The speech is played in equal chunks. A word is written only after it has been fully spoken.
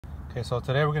Okay, so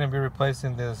today we're going to be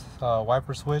replacing this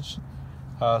wiper switch.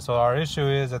 So our issue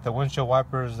is that the windshield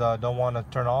wipers don't want to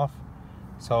turn off.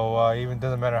 So even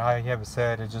doesn't matter how you have it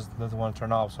set, it just doesn't want to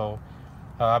turn off. So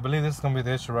I believe this is going to be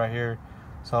the issue right here.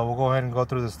 So we'll go ahead and go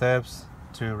through the steps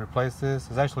to replace this.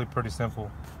 It's actually pretty simple.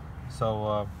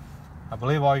 So I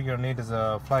believe all you're going to need is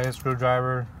a flathead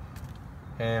screwdriver,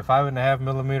 a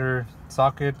 5.5mm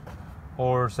socket,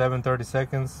 or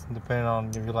 7/32, depending on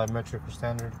if you like metric or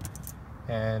standard.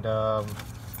 And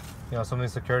you know, some of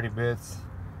these security bits.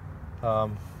 I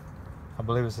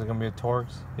believe this is gonna be a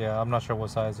Torx. Yeah, I'm not sure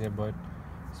what size yet, but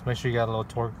just make sure you got a little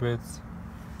Torx bits.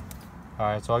 All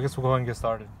right, so I guess we'll go ahead and get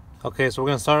started. Okay, so we're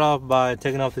gonna start off by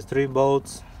taking off these 3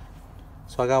 bolts.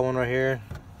 So I got one right here,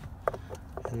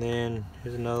 and then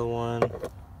here's another one.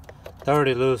 They're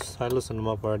already loose. I loosened them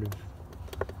up already.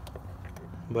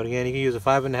 But again, you can use a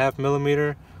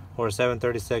 5.5mm or a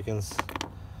 7/32.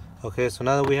 Okay, so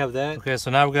now that we have that, okay,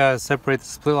 so now we gotta separate the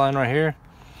split line right here.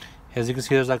 As you can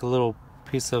see, there's like a little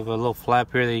piece of a little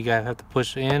flap here that you gotta have to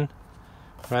push in,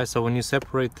 right? So when you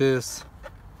separate this,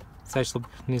 it actually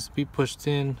needs to be pushed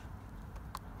in.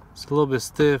 It's a little bit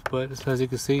stiff, but as you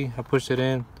can see, I pushed it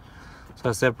in,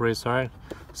 so it separates. All right.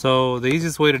 So the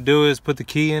easiest way to do it is put the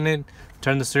key in it,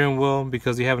 turn the steering wheel,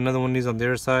 because you have another one of these on the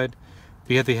other side.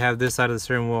 You have to have this side of the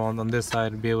steering wheel on this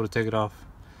side to be able to take it off.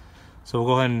 So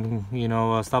we'll go ahead and, you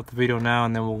know, stop the video now,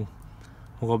 and then we'll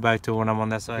go back to when I'm on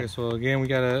that side. Okay, so again, we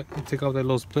gotta take off that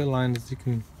little split line. As you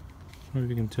can, I don't know if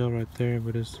you can tell right there,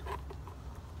 but it's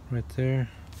right there.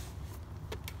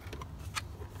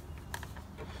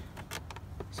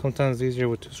 Sometimes it's easier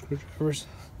with 2 screwdrivers.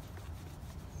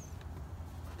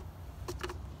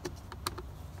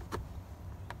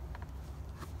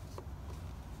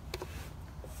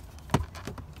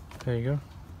 There you go.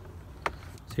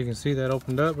 So you can see that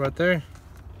opened up right there.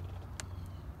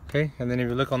 Okay, and then if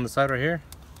you look on the side right here,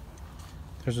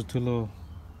 there's the two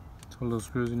little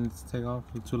screws you need to take off,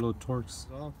 the 2 little Torx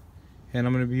off. And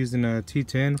I'm going to be using a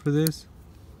T10 for this.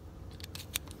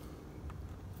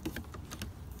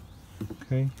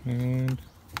 Okay, and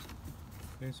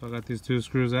okay, so I got these 2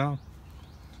 screws out.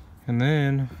 And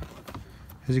then,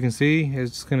 as you can see,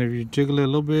 it's just going to jiggle it a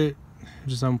little bit, it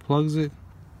just unplugs it.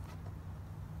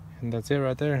 And that's it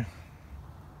right there.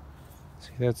 See,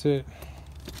 that's it.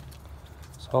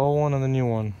 It's all one on the new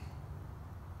one.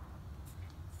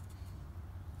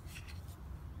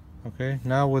 Okay,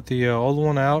 now with the old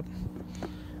one out,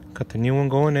 got the new one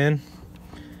going in.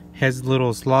 Has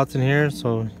little slots in here,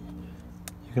 so you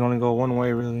can only go one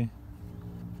way really.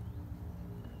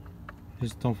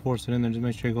 Just don't force it in there. Just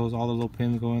make sure it goes. All the little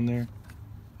pins go in there.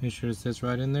 Make sure it sits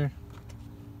right in there,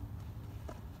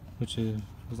 which is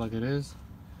looks like it is.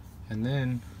 And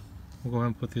then we'll go ahead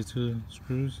and put these 2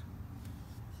 screws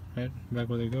right back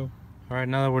where they go. All right,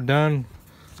 now that we're done,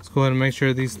 let's go ahead and make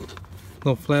sure these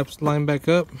little flaps line back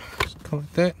up, just come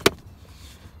like that.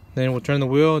 Then we'll turn the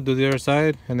wheel, do the other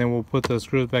side, and then we'll put the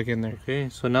screws back in there. Okay,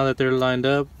 so now that they're lined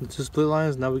up, the 2 split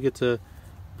lines, now we get to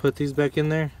put these back in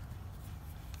there.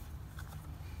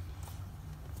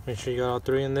 Make sure you got all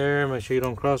 3 in there. Make sure you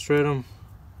don't cross thread them.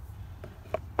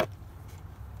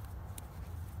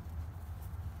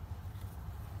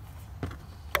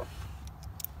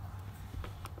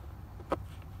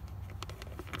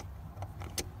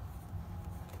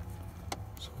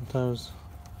 Sometimes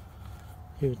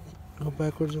you go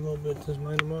backwards a little bit, just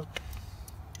line them up.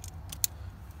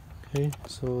 Okay,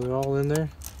 so they're all in there.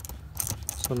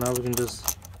 So now we can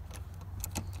just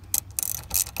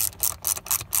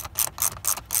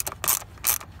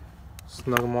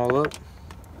snug them all up.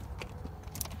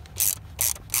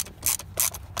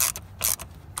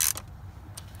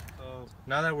 So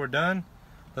now that we're done,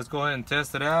 let's go ahead and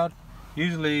test it out.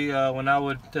 Usually as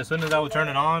soon as I would turn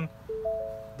it on,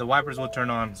 the wipers will turn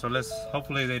on, so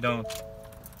hopefully they don't.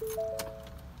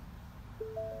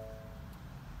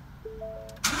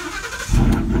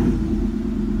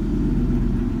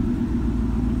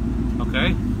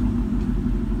 Okay,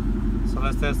 so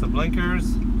let's test the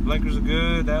blinkers. The blinkers are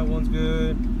good, that one's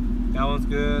good, that one's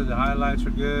good, the highlights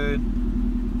are good.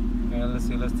 And let's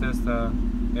see, let's test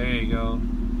there you go.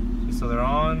 See, so they're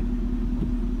on,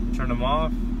 turn them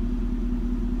off.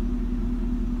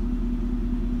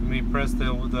 Let me press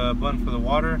the button for the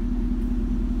water,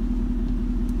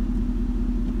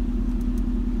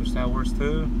 which that works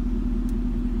too,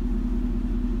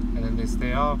 and then they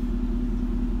stay off.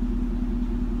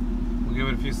 We'll give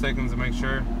it a few seconds to make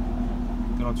sure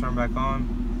they don't turn back on.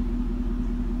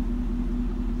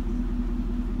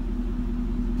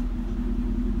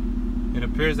 It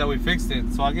appears that we fixed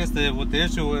it. So I guess what the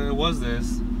issue was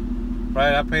this,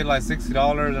 right? I paid like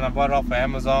 $60 and I bought it off of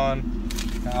Amazon.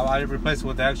 I replaced it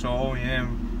with the actual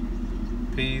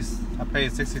OEM piece. I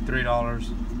paid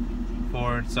 $63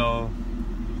 for it, so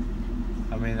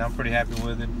I mean, I'm pretty happy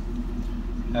with it.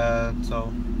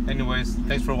 So anyways,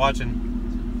 thanks for watching.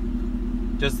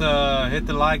 Just hit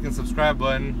the like and subscribe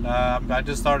button. I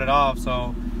just started off,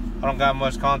 so I don't got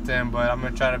much content, but I'm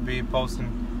gonna try to be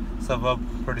posting stuff up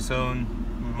pretty soon,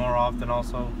 more often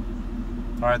also.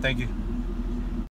 All right, thank you.